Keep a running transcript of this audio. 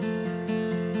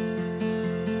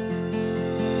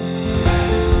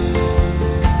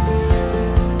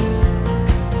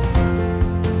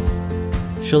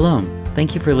Shalom.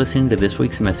 Thank you for listening to this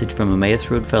week's message from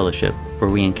Emmaus Road Fellowship, where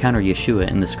we encounter Yeshua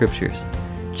in the Scriptures.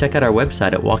 Check out our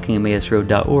website at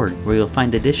walkingemmausroad.org, where you'll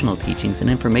find additional teachings and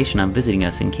information on visiting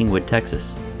us in Kingwood,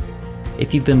 Texas.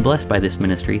 If you've been blessed by this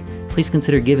ministry, please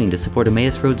consider giving to support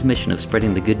Emmaus Road's mission of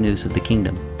spreading the good news of the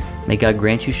kingdom. May God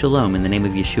grant you shalom in the name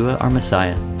of Yeshua, our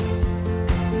Messiah.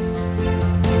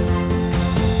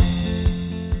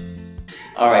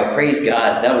 All right, praise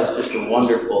God. That was just a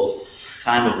wonderful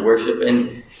time of worship.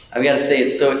 And I've got to say,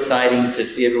 it's so exciting to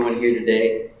see everyone here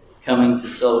today coming to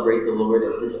celebrate the Lord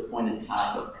at His appointed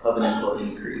time of covenantal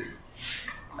increase.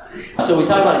 So we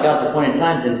talk about God's appointed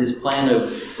times and His plan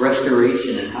of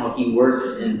restoration and how He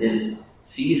works in His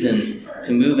seasons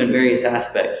to move in various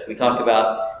aspects. We talk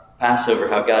about Passover,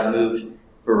 how God moves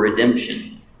for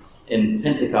redemption. In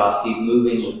Pentecost, He's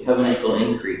moving with covenantal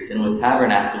increase. And with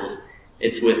Tabernacles,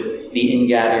 it's with the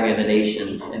ingathering of the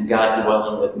nations and God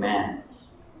dwelling with man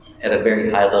at a very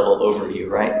high level overview,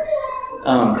 right?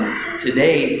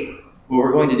 Today, what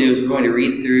we're going to do is we're going to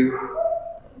read through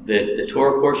the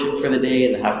Torah portion for the day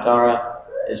and the Haftarah,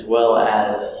 as well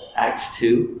as Acts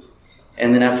 2.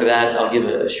 And then after that, I'll give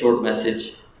a short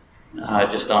message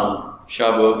just on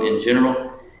Shavuot in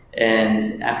general.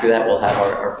 And after that, we'll have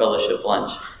our fellowship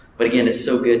lunch. But again, it's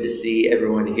so good to see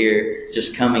everyone here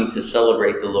just coming to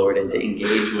celebrate the Lord and to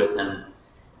engage with Him.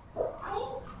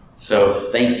 So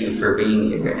thank you for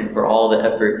being here and for all the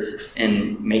efforts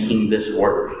in making this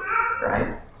work,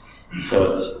 right?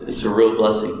 So it's a real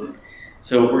blessing.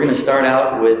 So we're going to start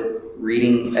out with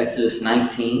reading Exodus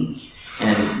 19.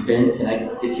 And Ben, can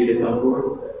I get you to come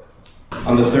forward?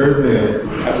 On the third moon,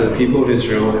 after the people of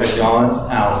Israel had gone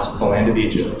out of the land of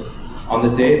Egypt, on the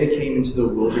day they came into the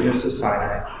wilderness of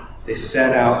Sinai, they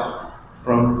set out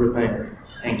from Rephidim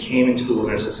and came into the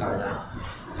wilderness of Sinai,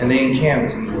 and they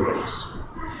encamped in the wilderness.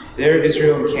 There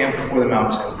Israel encamped before the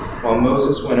mountain, while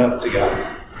Moses went up to God.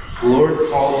 The Lord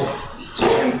called to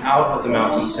him out of the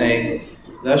mountain, saying,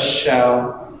 Thus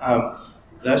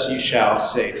you shall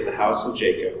say to the house of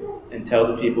Jacob, and tell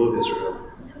the people of Israel,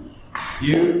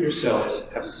 You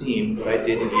yourselves have seen what I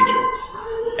did in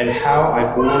Egypt, and how I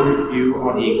bore you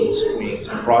on eagle's wings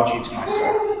and brought you to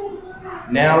myself.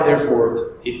 Now,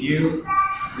 therefore, if you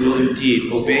will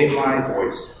indeed obey my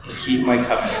voice and keep my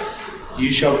covenant, you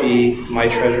shall be my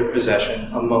treasured possession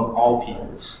among all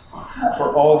peoples,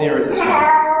 for all the earth is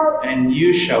mine, and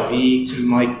you shall be to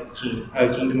my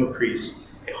kingdom of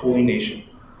priests, a holy nation.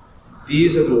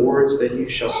 These are the words that you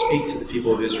shall speak to the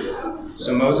people of Israel.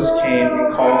 So Moses came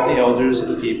and called the elders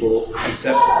of the people and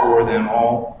set before them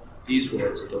all these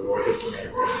words that the Lord had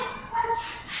commanded them.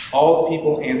 All the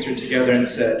people answered together and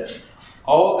said,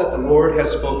 All that the Lord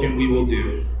has spoken we will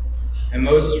do. And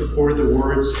Moses reported the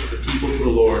words of the people to the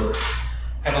Lord.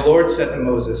 And the Lord said to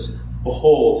Moses,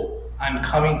 Behold, I am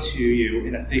coming to you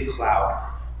in a thick cloud,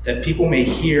 that people may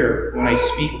hear when I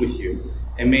speak with you,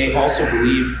 and may also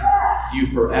believe you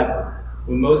forever.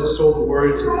 When Moses told the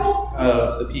words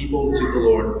of the people to the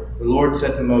Lord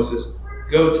said to Moses,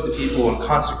 Go to the people and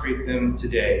consecrate them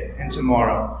today and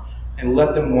tomorrow, and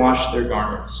let them wash their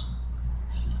garments.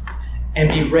 And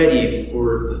be ready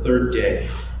for the third day.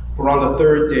 For on the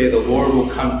third day the Lord will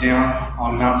come down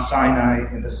on Mount Sinai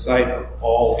in the sight of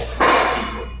all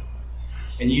people.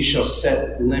 And you shall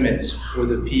set limits for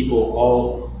the people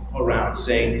all around,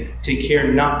 saying, Take care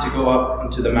not to go up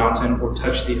unto the mountain or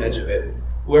touch the edge of it.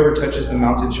 Whoever touches the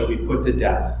mountain shall be put to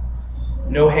death.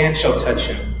 No hand shall touch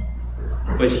him,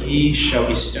 but he shall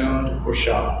be stoned or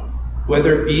shot.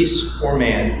 Whether beast or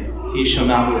man, he shall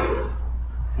not live.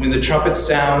 When the trumpet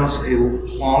sounds a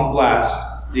long blast,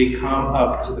 they come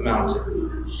up to the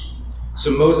mountain.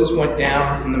 So Moses went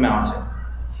down from the mountain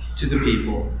to the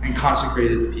people and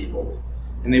consecrated the people.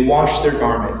 And they washed their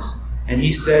garments. And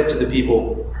he said to the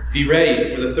people, Be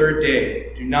ready for the third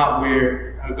day. Do not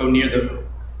go near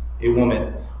a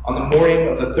woman. On the morning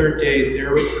of the third day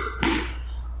there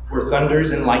were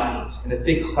thunders and lightnings, and a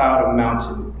thick cloud of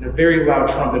mountain, and a very loud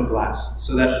trumpet blast,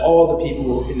 so that all the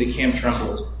people in the camp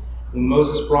trembled. When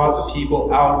Moses brought the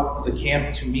people out of the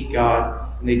camp to meet God,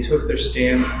 and they took their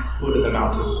stand at the foot of the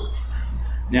mountain.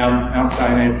 Now Mount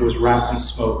Sinai was wrapped in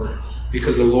smoke,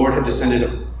 because the Lord had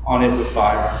descended on it with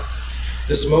fire.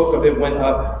 The smoke of it went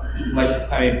up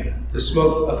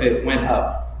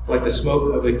like the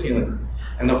smoke of a kiln,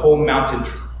 and the whole mountain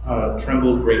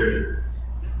trembled greatly.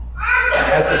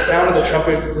 And as the sound of the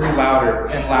trumpet grew louder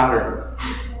and louder,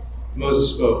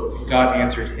 Moses spoke. God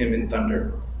answered him in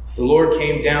thunder. The Lord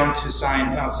came down to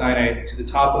Mount Sinai to the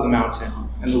top of the mountain,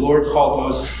 and the Lord called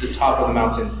Moses to the top of the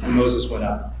mountain, and Moses went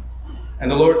up.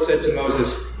 And the Lord said to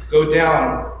Moses, Go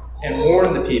down and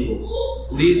warn the people,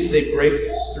 lest they break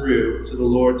through to the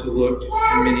Lord to look,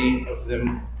 and many of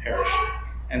them perish.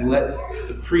 And let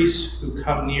the priests who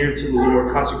come near to the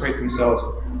Lord consecrate themselves,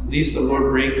 lest the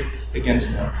Lord break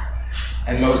against them.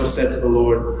 And Moses said to the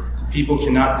Lord, the people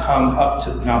cannot come up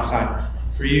to Mount Sinai,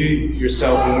 for you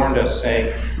yourself warned us,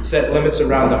 saying, set limits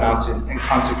around the mountain and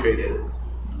consecrate it.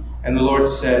 And the Lord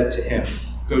said to him,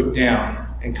 go down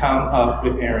and come up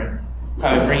with Aaron,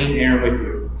 bringing Aaron with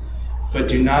you. But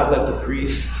do not let the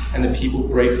priests and the people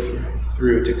break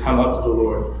through to come up to the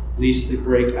Lord, lest they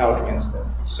break out against them.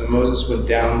 So Moses went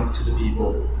down to the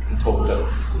people and told them.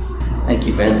 Thank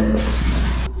you, Ben.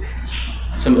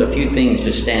 A few things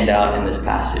just stand out in this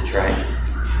passage, right?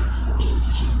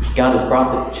 God has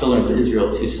brought the children of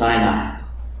Israel to Sinai,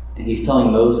 and he's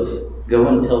telling Moses, go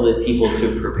and tell the people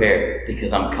to prepare,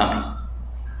 because I'm coming,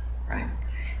 right?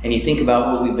 And you think about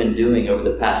what we've been doing over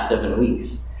the past 7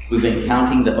 weeks. We've been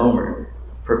counting the Omer,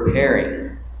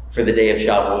 preparing for the day of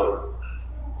Shavuot,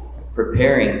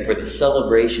 preparing for the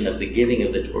celebration of the giving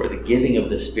of the Torah, the giving of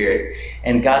the Spirit.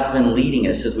 And God's been leading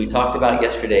us, as we talked about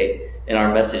yesterday in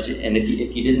our message. And if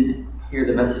you didn't hear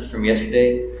the message from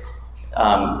yesterday,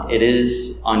 it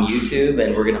is on YouTube,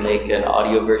 and we're going to make an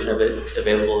audio version of it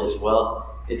available as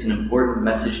well. It's an important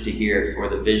message to hear for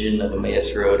the vision of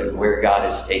Emmaus Road and where God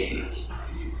is taking us.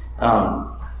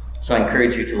 So I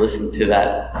encourage you to listen to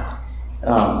that.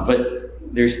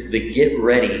 But there's the get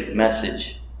ready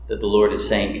message that the Lord is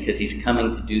saying, because he's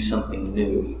coming to do something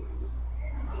new.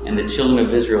 And the children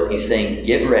of Israel, he's saying,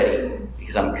 get ready,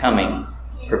 because I'm coming.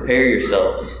 Prepare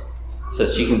yourselves so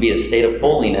that you can be in a state of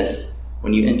holiness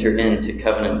when you enter into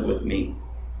covenant with me.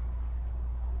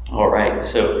 All right,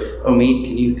 so Omid,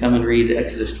 can you come and read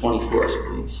Exodus 20 for us,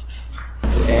 please?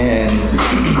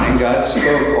 And God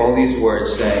spoke all these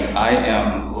words, saying, I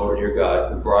am the Lord your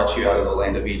God, who brought you out of the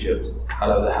land of Egypt, out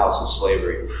of the house of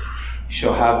slavery. You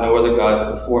shall have no other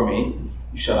gods before me.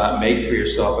 You shall not make for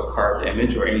yourself a carved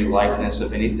image or any likeness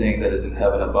of anything that is in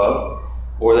heaven above,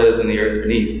 or that is in the earth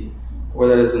beneath, or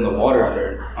that is in the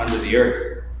water under the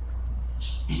earth.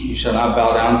 You shall not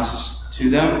bow down to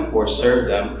them or serve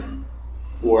them,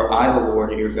 for I, the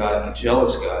Lord your God, am a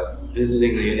jealous God,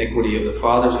 visiting the iniquity of the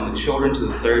fathers and the children to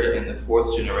the third and the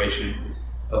fourth generation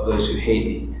of those who hate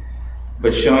me,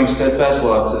 but showing steadfast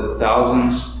love to the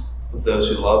thousands of those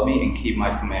who love me and keep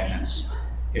my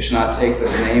commandments. You shall not take the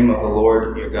name of the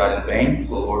Lord your God in vain.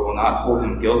 The Lord will not hold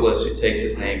him guiltless who takes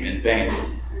his name in vain.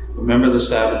 Remember the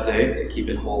Sabbath day to keep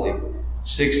it holy.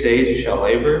 6 days you shall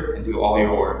labor and do all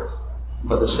your work,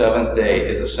 but the seventh day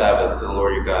is a Sabbath to the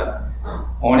Lord your God.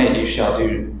 On it you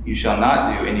shall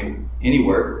not do any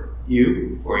work,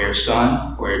 you or your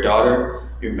son or your daughter,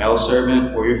 your male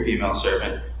servant or your female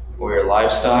servant, or your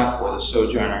livestock or the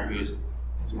sojourner who is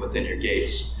within your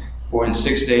gates. For in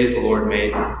 6 days the Lord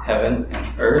made heaven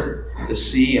and earth, the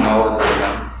sea and all that is in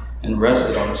them, and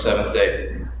rested on the seventh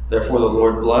day. Therefore the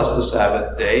Lord blessed the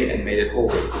Sabbath day and made it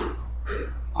holy.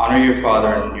 Honor your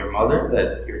father and your mother,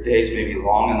 that your days may be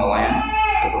long in the land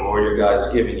that the Lord your God is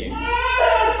giving you.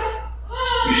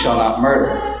 You shall not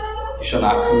murder. You shall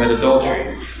not commit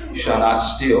adultery. You shall not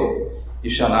steal. You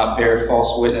shall not bear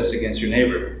false witness against your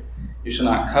neighbor. You shall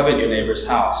not covet your neighbor's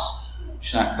house. You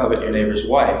shall not covet your neighbor's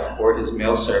wife, or his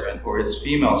male servant, or his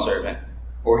female servant,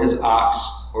 or his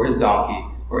ox, or his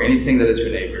donkey, or anything that is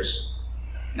your neighbor's.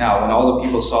 Now, when all the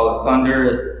people saw the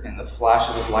thunder and the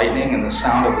flashes of lightning and the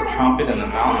sound of the trumpet and the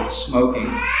mountain smoking,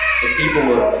 the people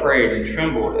were afraid and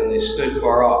trembled, and they stood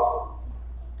far off,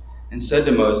 and said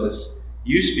to Moses,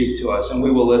 you speak to us, and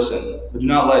we will listen, but do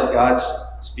not let God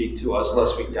speak to us,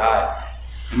 lest we die.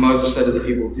 And Moses said to the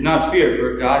people, do not fear,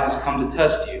 for God has come to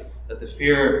test you, that the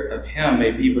fear of him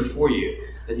may be before you,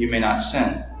 that you may not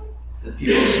sin. The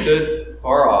people stood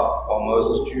far off, while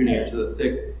Moses drew near to the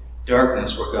thick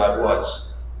darkness where God was.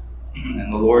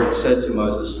 And the Lord said to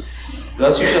Moses,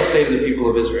 thus you shall say to the people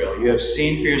of Israel, you have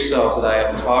seen for yourselves that I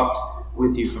have talked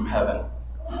with you from heaven.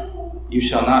 You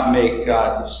shall not make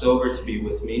gods of silver to be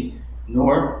with me,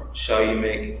 nor shall you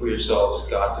make for yourselves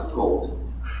gods of gold.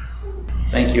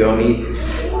 Thank you, Omi.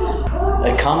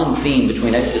 A common theme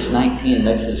between Exodus 19 and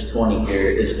Exodus 20 here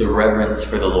is the reverence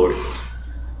for the Lord.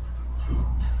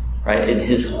 Right? In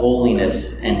his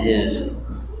holiness and his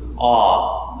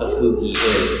awe of who he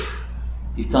is.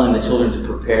 He's telling the children to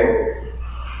prepare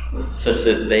such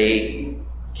that they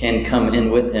can come in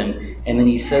with him. And then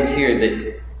he says here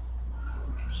that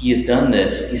he has done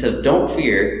this. He says, don't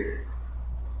fear.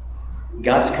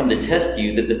 God has come to test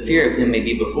you, that the fear of him may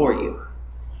be before you.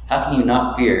 How can you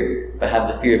not fear, but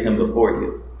have the fear of him before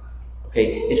you?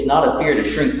 Okay, it's not a fear to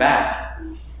shrink back.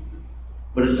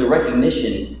 but it's the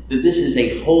recognition that this is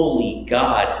a holy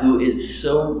God who is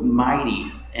so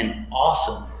mighty and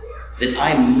awesome that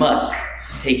I must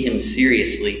take him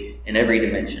seriously in every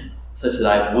dimension, such that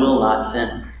I will not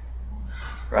sin.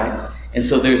 Right? And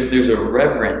so there's a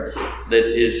reverence that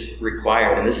is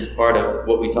required, and this is part of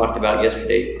what we talked about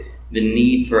yesterday, the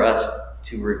need for us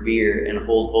to revere and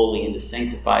hold holy and to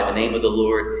sanctify the name of the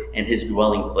Lord and his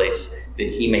dwelling place, that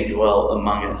he may dwell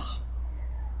among us.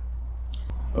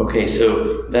 Okay,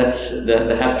 so that's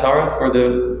the Haftarah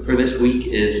for this week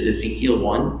is Ezekiel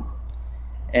 1.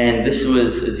 And this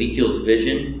was Ezekiel's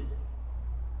vision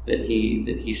that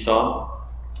he saw.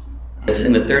 This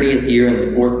in the 30th year, in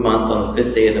the 4th month, on the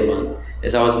 5th day of the month,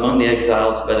 as I was among the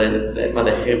exiles by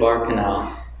the Chebar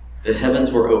Canal, the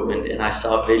heavens were opened, and I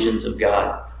saw visions of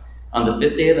God. On the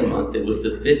 5th day of the month, it was the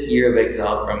 5th year of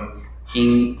exile from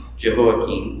King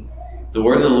Jehoiakim. The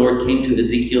word of the Lord came to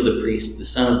Ezekiel the priest, the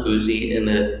son of Buzi, in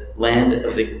the land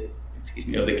of the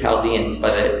Chaldeans by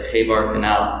the Chebar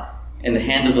Canal, and the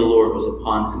hand of the Lord was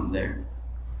upon him there.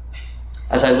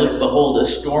 As I looked, behold, a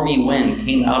stormy wind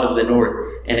came out of the north,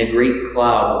 and a great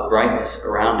cloud of brightness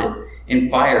around it, and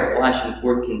fire flashing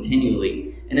forth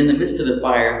continually, and in the midst of the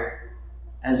fire,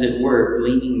 as it were,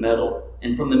 gleaming metal.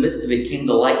 And from the midst of it came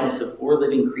the likeness of 4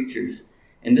 living creatures,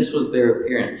 and this was their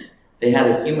appearance. They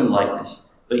had a human likeness,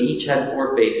 but each had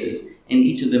 4 faces, and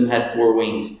each of them had 4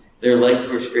 wings. Their legs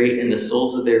were straight, and the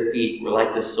soles of their feet were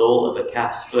like the sole of a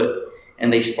calf's foot,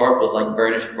 and they sparkled like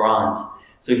burnished bronze.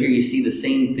 So here you see the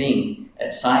same thing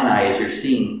at Sinai as you're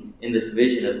seeing in this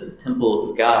vision of the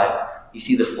temple of God. You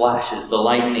see the flashes, the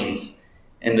lightnings,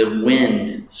 and the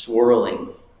wind swirling,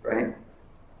 right?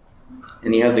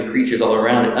 And you have the creatures all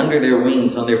around it. Under their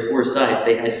wings, on their 4 sides,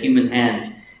 they had human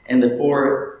hands, and the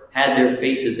 4 had their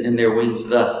faces and their wings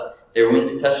thus. Their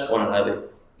wings touched one another.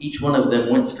 Each one of them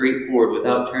went straight forward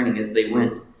without turning as they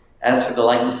went. As for the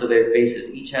likeness of their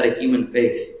faces, each had a human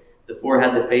face. The 4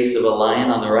 had the face of a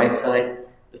lion on the right side,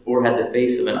 the 4 had the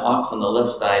face of an ox on the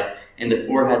left side, and the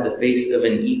 4 had the face of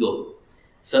an eagle.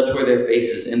 Such were their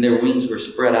faces, and their wings were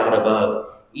spread out above.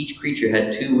 Each creature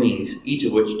had 2 wings, each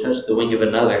of which touched the wing of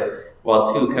another,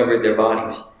 while 2 covered their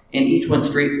bodies. And each went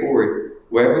straight forward.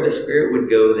 Wherever the Spirit would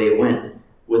go, they went,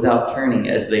 without turning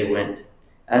as they went.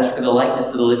 As for the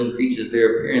likeness of the living creatures,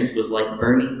 their appearance was like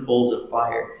burning coals of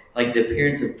fire, like the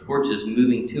appearance of torches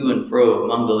moving to and fro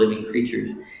among the living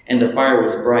creatures. And the fire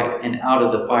was bright, and out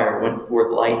of the fire went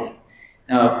forth lightning.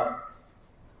 Now,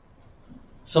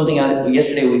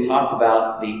 yesterday we talked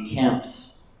about the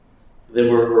camps that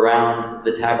were around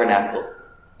the tabernacle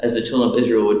as the children of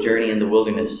Israel would journey in the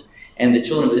wilderness. And the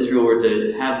children of Israel were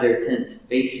to have their tents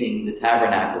facing the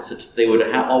tabernacle, such that they would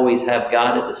always have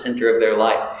God at the center of their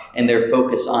life and their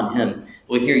focus on him.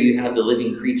 Well, here you have the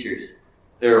living creatures.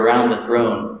 They're around the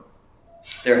throne.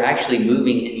 They're actually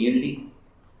moving in unity,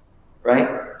 right?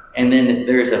 And then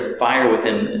there's a fire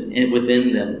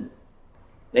within them.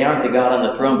 They aren't the God on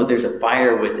the throne, but there's a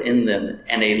fire within them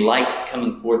and a light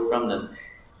coming forth from them.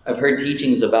 I've heard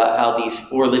teachings about how these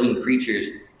 4 living creatures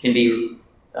can be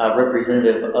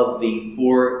representative of the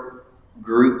 4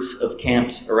 groups of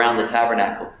camps around the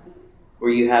tabernacle,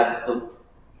 where you have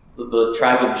the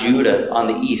tribe of Judah on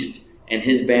the east, and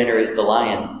his banner is the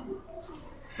lion.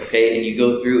 Okay, and you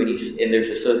go through, and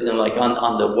there's like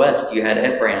on the west you had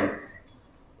Ephraim.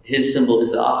 His symbol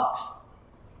is the ox.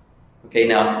 Okay,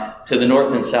 now to the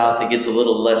north and south it gets a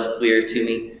little less clear to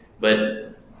me,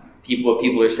 but what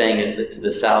people are saying is that to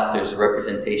the south there's a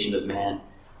representation of man,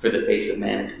 for the face of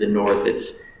man, and to the north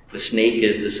it's the snake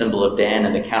is the symbol of Dan,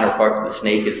 and the counterpart to the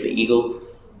snake is the eagle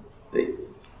that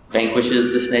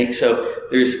vanquishes the snake. So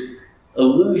there's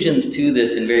allusions to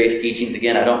this in various teachings.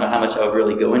 Again, I don't know how much I would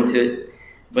really go into it,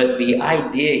 but the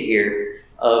idea here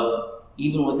of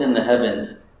even within the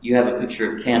heavens, you have a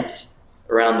picture of camps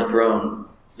around the throne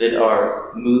that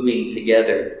are moving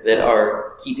together, that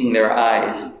are keeping their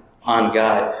eyes on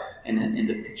God. And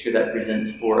the picture that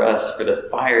presents for us, for the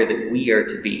fire that we are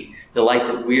to be, the light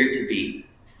that we're to be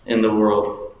in the world.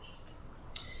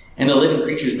 And the living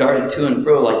creatures darted to and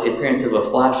fro like the appearance of a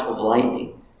flash of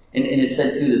lightning. And it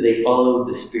said too that they followed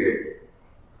the Spirit,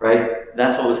 right?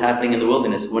 That's what was happening in the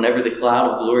wilderness. Whenever the cloud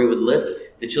of glory would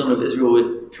lift, the children of Israel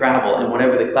would travel. And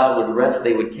whenever the cloud would rest,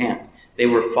 they would camp. They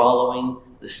were following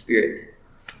the Spirit.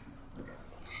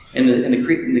 And the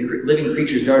living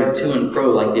creatures darted to and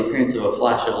fro like the appearance of a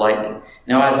flash of lightning.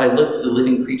 Now as I looked at the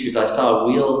living creatures, I saw a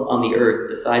wheel on the earth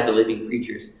beside the living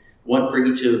creatures, one for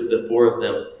each of the 4 of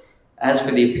them. As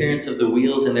for the appearance of the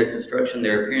wheels and their construction,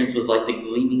 their appearance was like the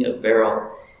gleaming of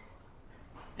beryl.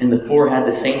 And the 4 had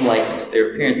the same likeness,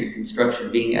 their appearance and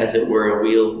construction being as it were a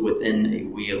wheel within a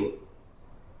wheel.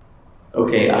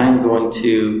 Okay, I'm going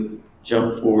to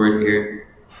jump forward here.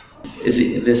 The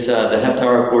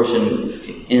Haftarah portion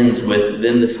ends with,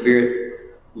 "Then the Spirit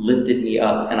lifted me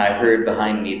up, and I heard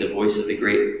behind me the voice of a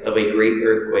great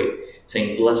earthquake,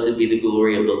 saying, 'Blessed be the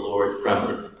glory of the Lord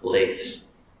from its place.'"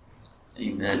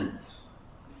 Amen.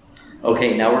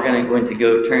 Okay, now we're going to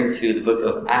go turn to the book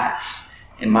of Acts.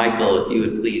 And Michael, if you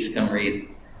would please come read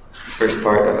the first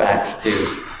part of Acts 2.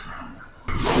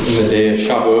 When the day of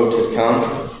Shavuot had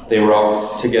come, they were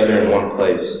all together in one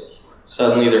place.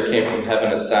 Suddenly there came from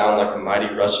heaven a sound like a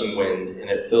mighty rushing wind, and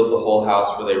it filled the whole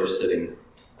house where they were sitting.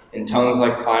 And tongues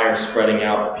like fire spreading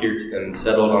out appeared to them and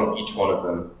settled on each one of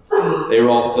them. They were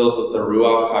all filled with the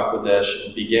Ruach HaKodesh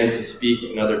and began to speak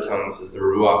in other tongues as the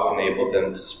Ruach enabled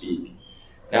them to speak.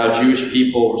 Now Jewish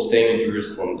people were staying in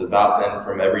Jerusalem, devout men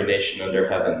from every nation under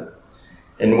heaven.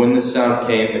 And when this sound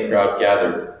came, the crowd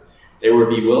gathered. They were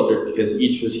bewildered because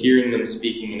each was hearing them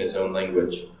speaking in his own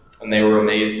language. And they were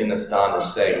amazed and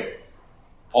astonished, saying,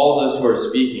 "All those who are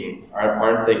speaking,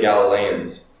 aren't they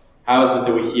Galileans? How is it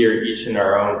that we hear each in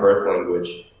our own birth language?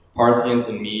 Parthians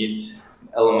and Medes,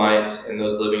 Elamites, and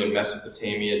those living in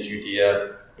Mesopotamia,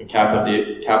 Judea, and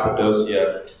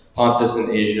Cappadocia, Pontus and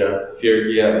Asia,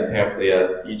 Phrygia and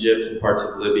Pamphylia, Egypt and parts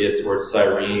of Libya towards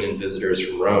Cyrene, and visitors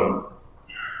from Rome.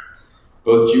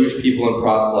 Both Jewish people and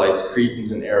proselytes,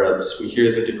 Cretans and Arabs, we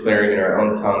hear them declaring in our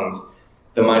own tongues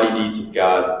the mighty deeds of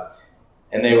God."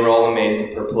 And they were all amazed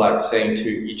and perplexed, saying to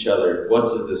each other, "What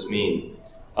does this mean?"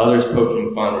 Others,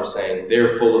 poking fun, were saying, "They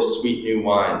are full of sweet new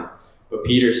wine." But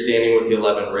Peter, standing with the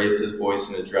 11, raised his voice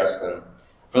and addressed them.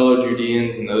 "Fellow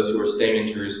Judeans and those who are staying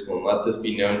in Jerusalem, let this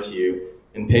be known to you,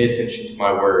 and pay attention to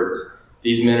my words.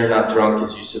 These men are not drunk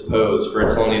as you suppose, for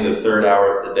it's only the third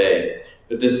hour of the day.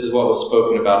 But this is what was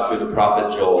spoken about through the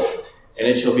prophet Joel. And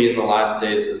it shall be in the last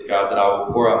days, says God, that I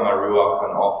will pour out my Ruach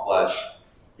on all flesh.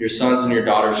 Your sons and your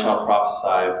daughters shall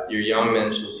prophesy, your young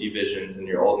men shall see visions, and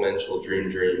your old men shall dream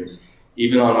dreams.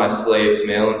 Even on my slaves,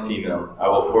 male and female, I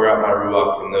will pour out my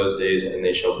Ruach in those days, and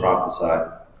they shall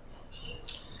prophesy.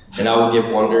 And I will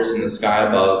give wonders in the sky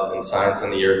above, and signs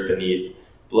on the earth beneath,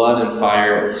 blood and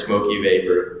fire and smoky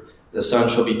vapor. The sun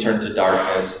shall be turned to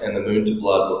darkness, and the moon to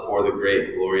blood before the great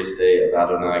and glorious day of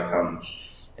Adonai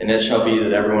comes. And it shall be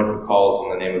that everyone who calls on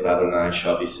the name of Adonai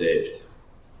shall be saved."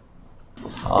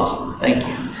 Awesome, thank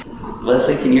you.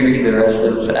 Leslie, can you read the rest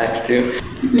of Acts 2?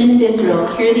 Men of Israel,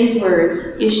 hear these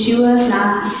words. Yeshua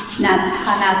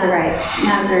Nazareti,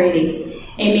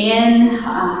 a man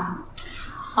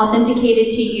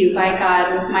authenticated to you by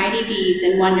God with mighty deeds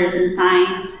and wonders and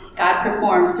signs God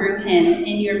performed through him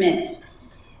in your midst.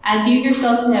 As you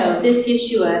yourselves know, this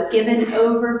Yeshua, given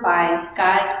over by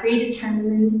God's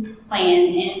predetermined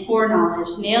plan and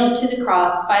foreknowledge, nailed to the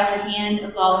cross by the hands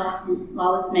of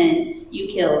lawless men, you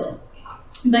killed.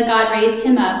 But God raised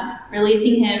him up,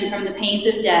 releasing him from the pains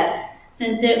of death,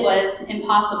 since it was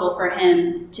impossible for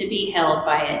him to be held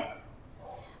by it.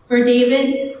 For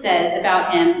David says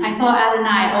about him, "I saw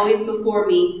Adonai always before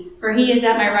me, for he is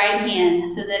at my right hand,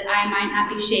 so that I might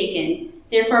not be shaken.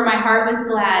 Therefore my heart was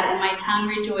glad and my tongue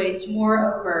rejoiced.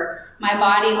 Moreover, my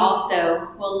body also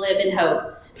will live in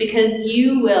hope, because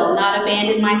you will not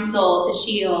abandon my soul to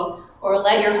Sheol, or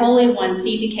let your Holy One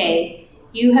see decay.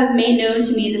 You have made known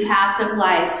to me the paths of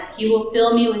life. You will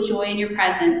fill me with joy in your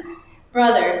presence.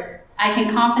 Brothers, I can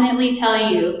confidently tell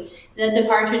you that the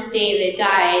partridge David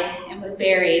died and was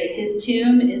buried. His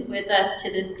tomb is with us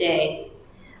to this day.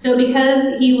 So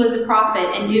because he was a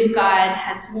prophet and knew God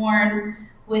had sworn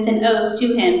with an oath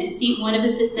to him to seat one of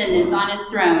his descendants on his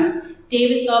throne,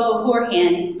 David saw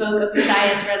beforehand and spoke of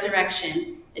Messiah's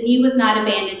resurrection, that he was not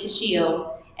abandoned to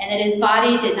Sheol, and that his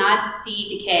body did not see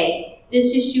decay.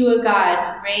 This Yeshua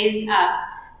God raised up,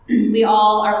 we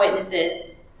all are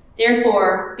witnesses.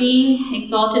 Therefore, being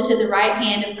exalted to the right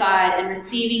hand of God and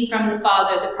receiving from the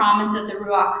Father the promise of the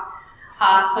Ruach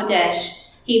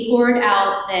HaKodesh, he poured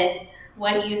out this,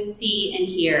 what you see and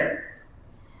hear.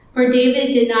 For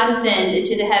David did not ascend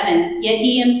into the heavens, yet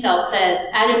he himself says,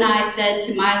 Adonai said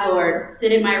to my Lord,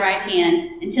 sit at my right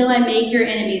hand, until I make your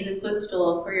enemies a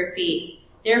footstool for your feet.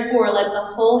 Therefore let the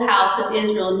whole house of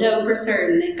Israel know for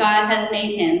certain that God has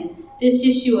made him, this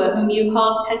Yeshua whom you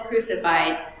had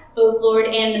crucified, both Lord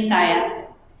and Messiah.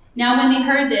 Now when they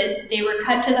heard this, they were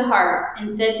cut to the heart,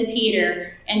 and said to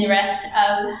Peter and the rest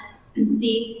of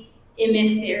the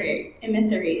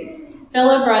emissaries,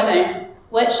 Fellow brethren,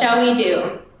 what shall we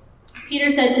do? Peter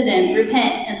said to them,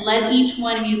 Repent, and let each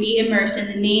one of you be immersed in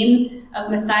the name of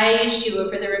Messiah Yeshua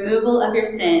for the removal of your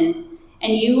sins,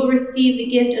 and you will receive the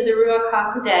gift of the Ruach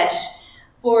HaKodesh,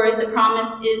 for the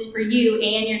promise is for you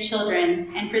and your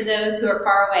children, and for those who are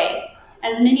far away,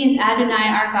 as many as Adonai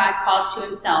our God calls to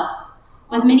himself.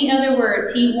 With many other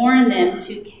words, he warned them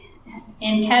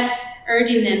and kept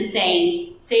urging them,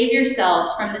 saying, "Save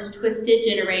yourselves from this twisted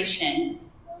generation."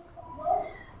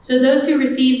 So those who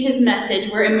received his message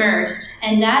were immersed,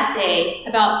 and that day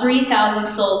about 3,000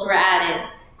 souls were added.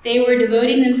 They were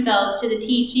devoting themselves to the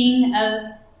teaching of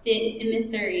the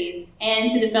emissaries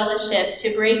and to the fellowship,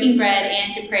 to breaking bread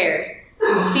and to prayers.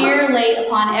 Fear lay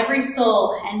upon every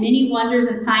soul, and many wonders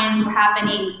and signs were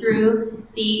happening through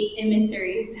the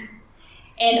emissaries.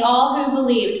 And all who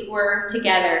believed were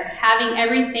together, having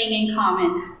everything in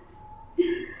common.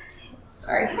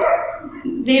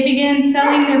 They began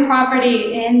selling their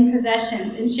property and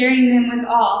possessions and sharing them with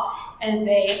all as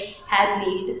they had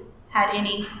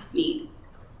any need.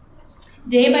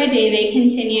 Day by day they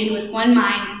continued with one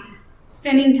mind,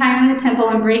 spending time in the temple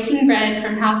and breaking bread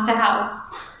from house to house.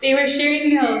 They were sharing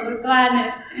meals with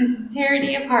gladness and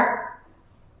sincerity of heart.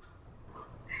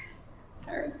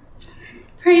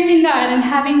 Praising God and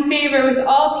having favor with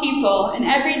all people, and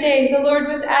every day the Lord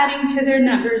was adding to their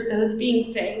numbers those being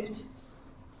saved.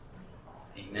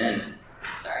 Amen.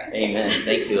 Amen.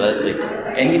 Thank you, Leslie.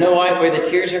 And you know why? Where the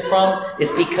tears are from?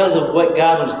 It's because of what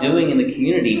God was doing in the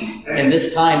community in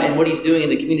this time and what he's doing in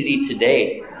the community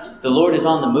today. The Lord is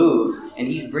on the move, and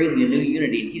he's bringing a new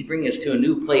unity. He's bringing us to a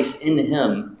new place in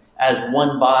him as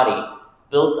one body,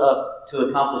 built up to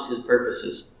accomplish his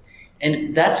purposes.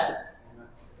 And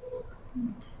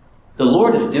the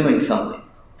Lord is doing something.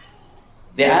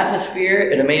 The atmosphere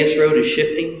at Emmaus Road is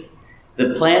shifting.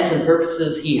 The plans and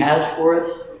purposes he has for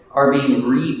us are being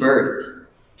rebirthed.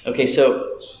 Okay,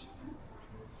 so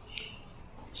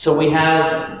we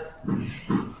have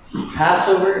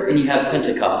Passover and you have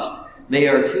Pentecost. They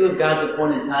are two of God's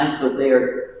appointed times, but they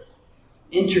are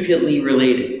intricately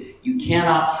related. You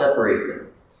cannot separate them.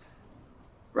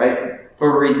 Right?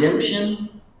 For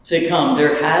redemption to come,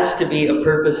 there has to be a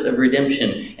purpose of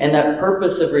redemption. And that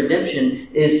purpose of redemption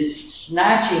is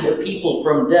snatching a people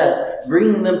from death,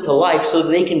 bringing them to life so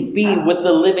they can be with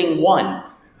the living one.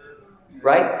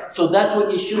 Right? So that's what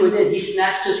Yeshua did. He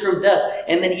snatched us from death.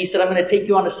 And then he said, I'm going to take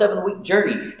you on a 7-week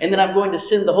journey. And then I'm going to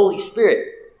send the Holy Spirit.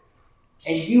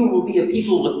 And you will be a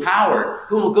people with power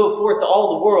who will go forth to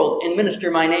all the world and minister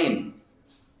my name.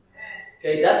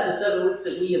 Okay, that's the 7 weeks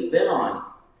that we have been on.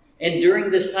 And during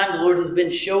this time, the Lord has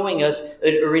been showing us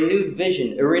a renewed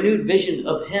vision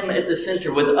of him at the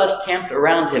center with us camped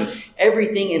around him.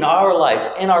 Everything in our lives,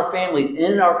 in our families,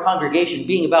 and in our congregation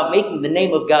being about making the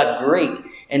name of God great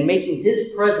and making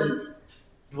his presence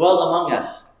dwell among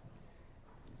us.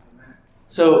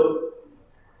 So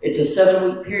it's a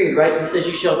 7-week period, right? He says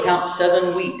you shall count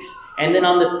 7 weeks. And then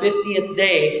on the 50th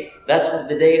day, that's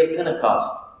the day of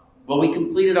Pentecost. Well, we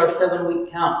completed our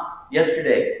 7-week count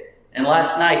yesterday. And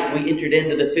last night, we entered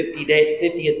into the 50th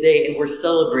day, and we're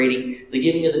celebrating the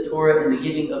giving of the Torah and the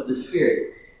giving of the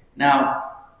Spirit. Now,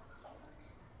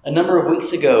 a number of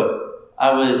weeks ago,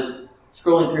 I was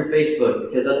scrolling through Facebook,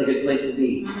 because that's a good place to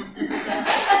be.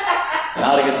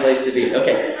 Not a good place to be.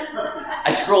 Okay.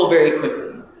 I scroll very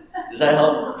quickly. Does that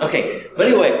help? Okay. But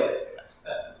anyway,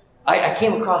 I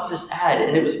came across this ad,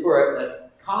 and it was for a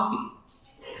coffee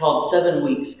called 7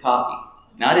 Weeks Coffee.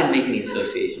 Now, I didn't make any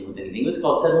association with anything. It was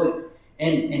called 7 Weeks.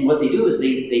 And what they do is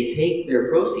they take their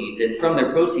proceeds, and from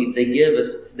their proceeds, they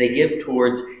give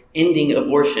towards ending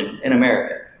abortion in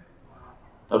America.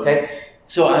 Okay?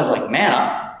 So I was like,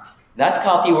 man, that's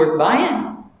coffee worth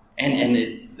buying. And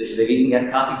they've even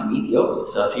got coffee from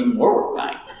Ethiopia, so it's even more worth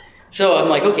buying. So I'm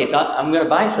like, okay, so I'm going to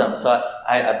buy some. So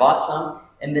I bought some.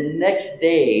 And the next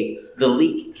day, the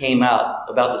leak came out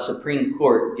about the Supreme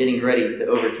Court getting ready to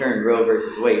overturn Roe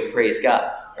versus Wade. Praise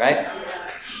God, right?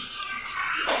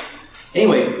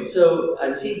 Anyway, so I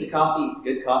received the coffee. It's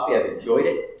good coffee. I've enjoyed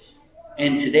it.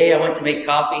 And today I went to make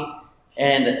coffee,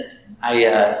 and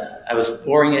I was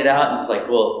pouring it out, and it's like,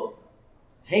 well,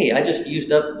 hey, I just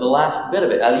used up the last bit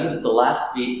of it. I used the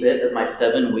last bit of my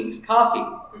 7 weeks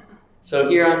coffee. So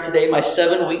here on today, my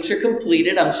 7 weeks are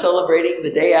completed. I'm celebrating the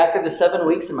day after the 7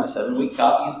 weeks, and my 7-week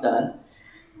coffee is done.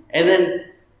 And then,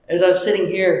 as I was sitting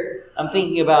here, I'm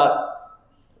thinking about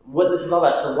what this is all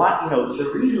about. So why,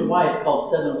 the reason why it's called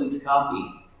 7 Weeks Coffee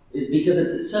is because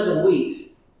it's at 7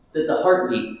 weeks that the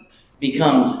heartbeat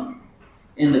becomes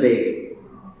in the baby.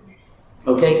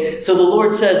 Okay? So the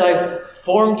Lord says, I've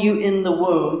formed you in the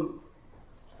womb.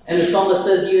 And the psalmist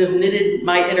says, you have knitted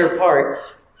my inner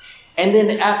parts. And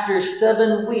then after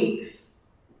 7 weeks,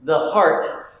 the heart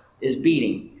is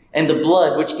beating. And the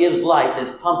blood, which gives life,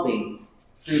 is pumping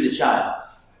through the child.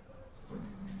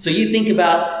 So you think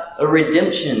about a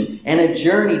redemption and a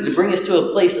journey to bring us to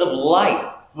a place of life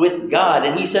with God.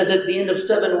 And he says at the end of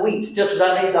 7 weeks, just as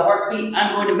I made the heart beat,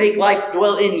 I'm going to make life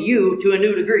dwell in you to a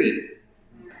new degree.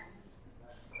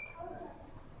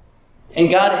 And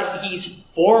God, He's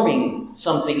forming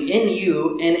something in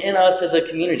you and in us as a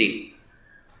community.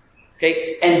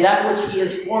 Okay? And that which He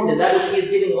has formed and that which He is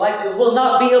giving life to will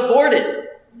not be aborted.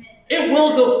 It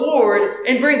will go forward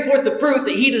and bring forth the fruit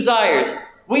that He desires.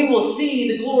 We will see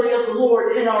the glory of the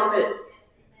Lord in our midst.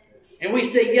 And we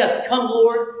say, yes, come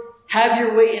Lord, have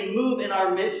your way and move in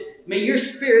our midst. May your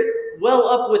Spirit well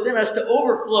up within us to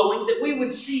overflowing, that we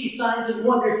would see signs and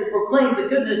wonders that proclaim the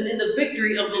goodness and the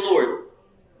victory of the Lord.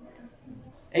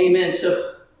 Amen.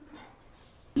 So,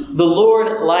 the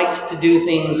Lord likes to do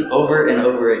things over and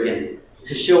over again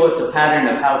to show us a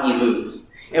pattern of how He moves.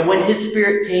 And when His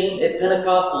Spirit came at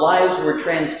Pentecost, lives were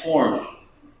transformed.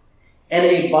 And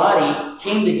a body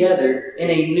came together in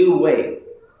a new way.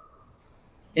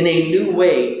 In a new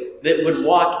way that would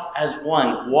walk as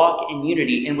one, walk in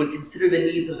unity, and would consider the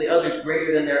needs of the others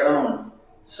greater than their own,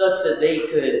 such that they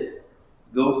could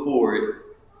go forward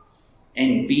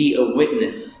and be a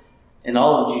witness in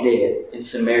all of Judea, in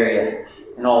Samaria,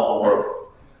 and all the world.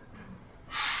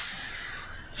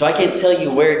 So I can't tell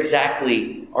you where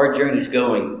exactly our journey's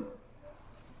going.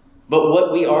 But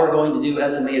what we are going to do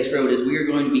as Emmaus Road is we are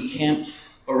going to be camped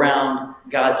around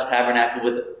God's tabernacle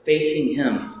with facing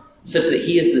Him, such that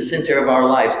He is the center of our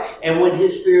lives. And when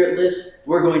His Spirit lifts,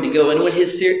 we're going to go. And when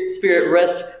His Spirit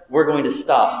rests, we're going to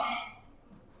stop.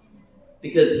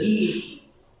 Because He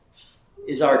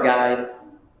is our guide.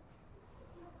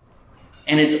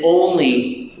 And it's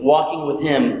only walking with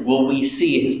Him will we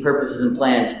see His purposes and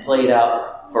plans played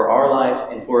out for our lives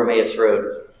and for Emmaus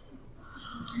Road.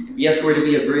 Yes, we're to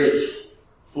be a bridge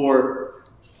for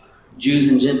Jews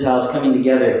and Gentiles coming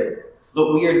together,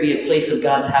 but we are to be a place of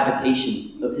God's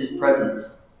habitation, of His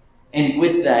presence. And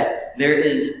with that, there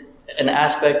is an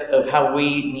aspect of how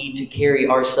we need to carry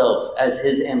ourselves as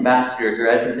His ambassadors or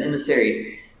as His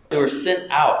emissaries who are sent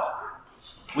out.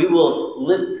 We will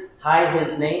lift high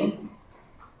His name,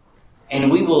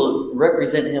 and we will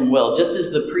represent Him well, just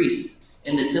as the priests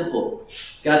in the temple.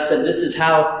 God said, this is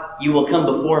how you will come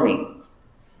before me.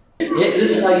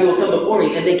 This is how you will come before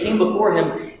me. And they came before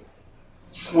Him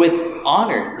with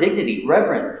honor, dignity,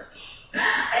 reverence,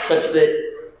 such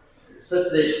that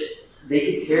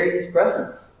they could carry His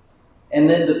presence. And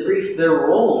then the priests, their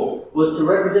role was to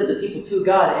represent the people to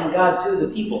God and God to the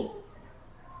people.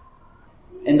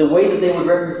 And the way that they would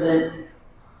represent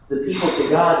the people to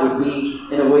God would be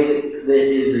in a way that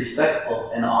is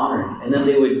respectful and honoring. And then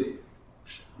they would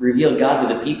reveal God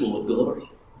to the people with glory.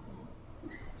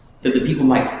 That the people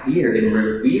might fear and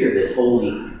revere this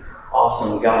holy,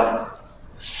 awesome God.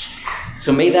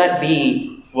 So may that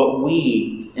be what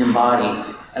we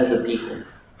embody as a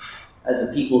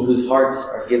people whose hearts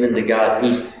are given to God,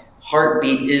 whose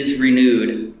heartbeat is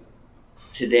renewed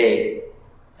today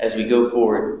as we go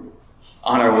forward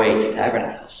on our way to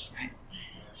Tabernacles. Right?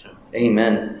 So,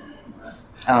 amen.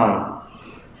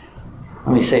 Let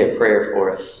me say a prayer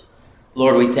for us.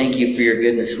 Lord, we thank You for Your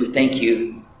goodness. We thank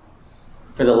You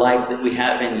for the life that we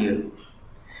have in You.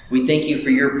 We thank You for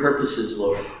Your purposes,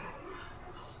 Lord.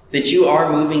 That You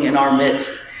are moving in our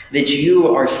midst. That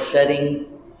You are setting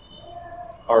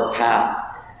our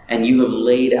path. And You have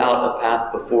laid out a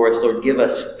path before us. Lord, give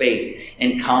us faith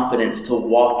and confidence to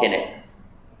walk in it.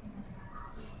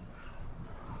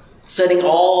 Setting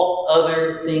all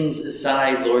other things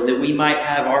aside, Lord, that we might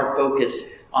have our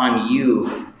focus on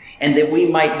You. And that we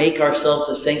might make ourselves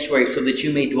a sanctuary so that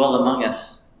You may dwell among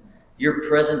us. Your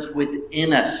presence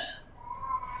within us,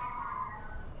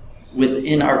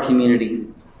 within our community.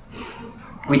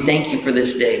 We thank You for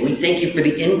this day. We thank You for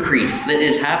the increase that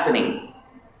is happening.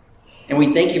 And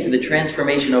we thank You for the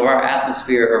transformation of our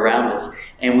atmosphere around us.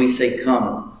 And we say,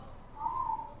 come.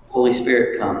 Holy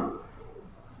Spirit, come.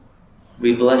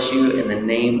 We bless You in the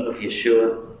name of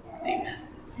Yeshua. Amen.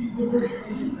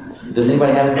 Does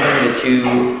anybody have anything that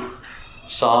you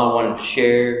saw, want to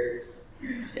share?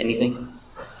 Anything?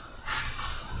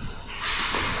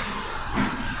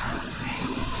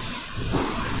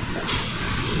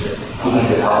 You need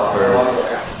to help her.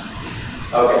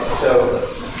 Okay, so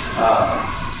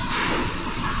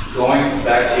going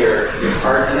back to your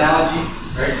heart analogy,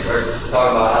 right? Where it's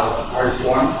talking about how the heart is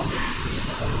formed.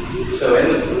 So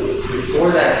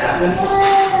before that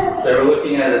happens, they were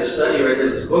looking at a study, right?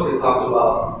 There's this book that talks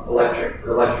about the electric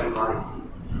body.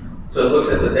 So it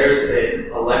looks at that there's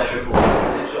a electrical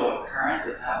potential and current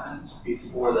that happens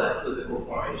before that physical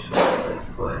formation comes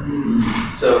into play.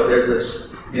 So there's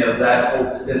this, that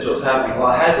whole potential is happening. Well,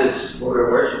 I had this, when we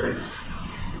were worshiping,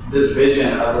 this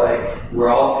vision of like, we're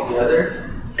all together,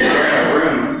 we're in a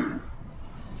room,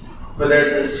 but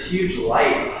there's this huge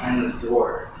light behind this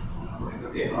door. It's like,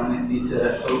 okay, I need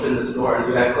to open this door. As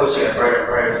we got closer, it got brighter and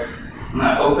brighter. When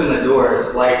I opened the door,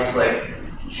 this light was like,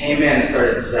 came in and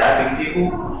started zapping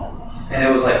people, and it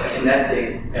was like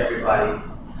connecting everybody.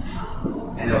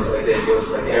 And it was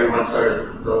like everyone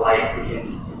started, the light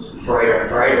became brighter and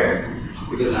brighter,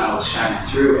 because now it was shining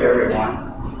through everyone,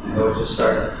 and it would just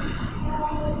start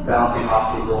bouncing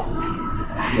off people.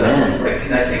 So it was like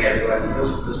connecting everyone.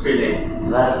 It was pretty neat.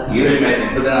 That's Pretty beautiful.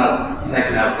 amazing. But then I was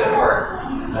connecting out their heart,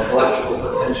 that electrical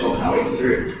potential coming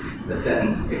through, that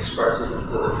then expresses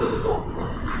into the physical,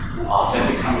 often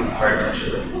becoming the heart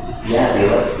eventually. Yeah,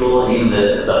 the electrical, even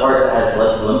the heart has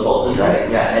electrical impulses, right?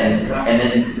 Yeah, and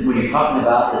then when you're talking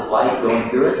about this light going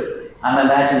through us, I'm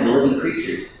imagining the living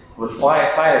creatures with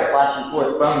fire flashing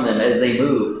forth from them as they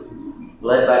move,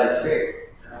 led by the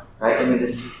Spirit. Right? I mean,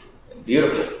 this is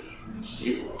beautiful. Just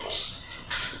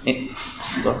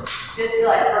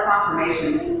like for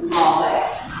confirmation, this is small, but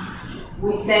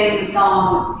we sang the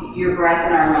song "Your Breath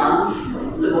in Our Lungs."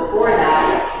 So before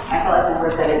that, I felt like the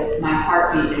word that it's my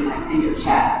heartbeat in your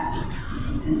chest.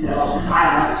 And so I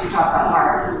don't know, you talk about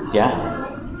heart. Yeah.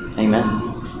 Amen.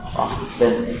 Awesome.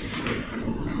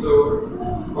 Ben. So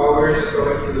while we were just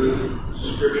going through the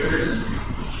scriptures,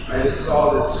 I just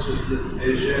saw this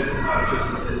vision of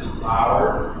just this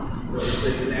flower that was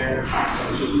sitting there,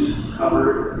 just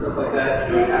covered and stuff like that.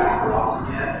 You know, it hasn't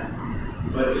blossomed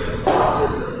yet, but the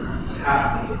process that's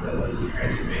happening is that like the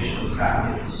transformation is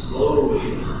happening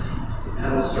slowly. The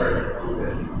petals start to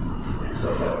open and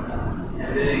stuff like that,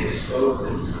 and then it exposed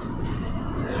itself.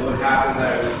 And what happened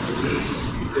that was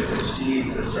released these different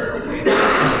seeds that started laying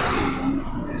different seeds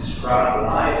and sprouting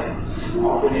life,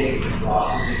 opening and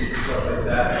blossoming and stuff like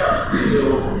that.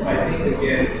 So I think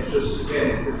again,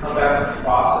 to come back to the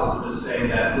process of just saying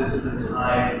that this is a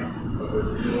time of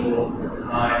renewal, a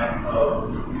time of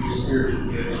new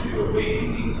spiritual gifts, new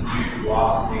awakenings, new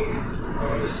blossoming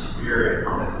of the Spirit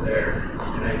that's there.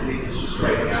 And I think it's just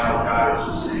right now God is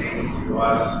just saying to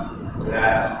us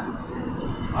that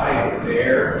I am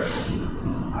there.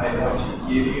 I want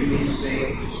to give you these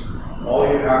things. All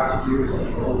you have to do is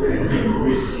be open,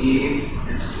 receive,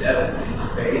 and step in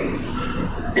faith.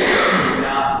 Do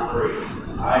not worry.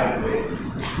 I'm with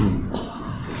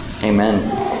you.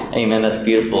 Amen. Amen. That's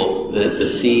beautiful. The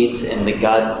seeds and the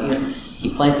God,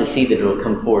 He plants a seed that it will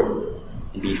come forth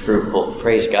and be fruitful.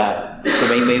 Praise God. So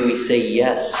may we say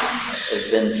yes,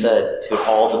 as Ben said, to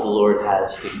all that the Lord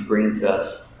has to bring to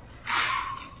us.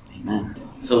 Amen.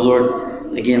 So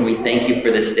Lord, again, we thank you for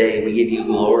this day. We give you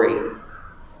glory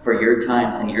for your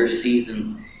times and your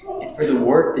seasons and for the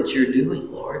work that you're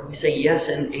doing, Lord. We say yes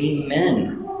and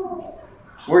amen.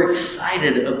 We're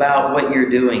excited about what you're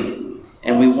doing,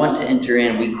 and we want to enter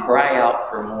in. We cry out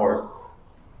for more.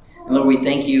 And Lord, we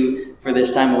thank you for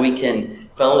this time where we can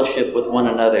fellowship with one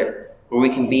another, where we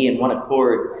can be in one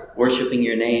accord, worshiping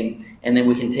your name, and then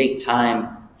we can take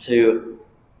time to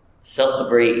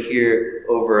celebrate here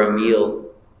over a meal.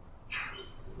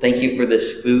 Thank you for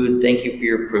this food. Thank you for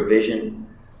your provision.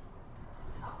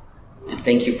 And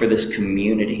thank you for this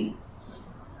community,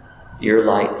 your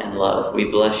light and love. We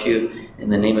bless you in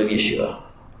the name of Yeshua.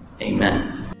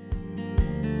 Amen.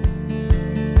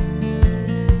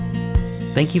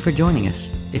 Thank you for joining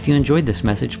us. If you enjoyed this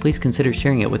message, please consider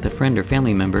sharing it with a friend or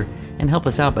family member and help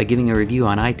us out by giving a review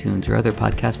on iTunes or other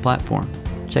podcast platform.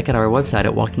 Check out our website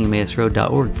at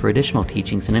walkingemmausroad.org for additional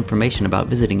teachings and information about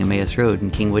visiting Emmaus Road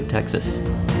in Kingwood, Texas.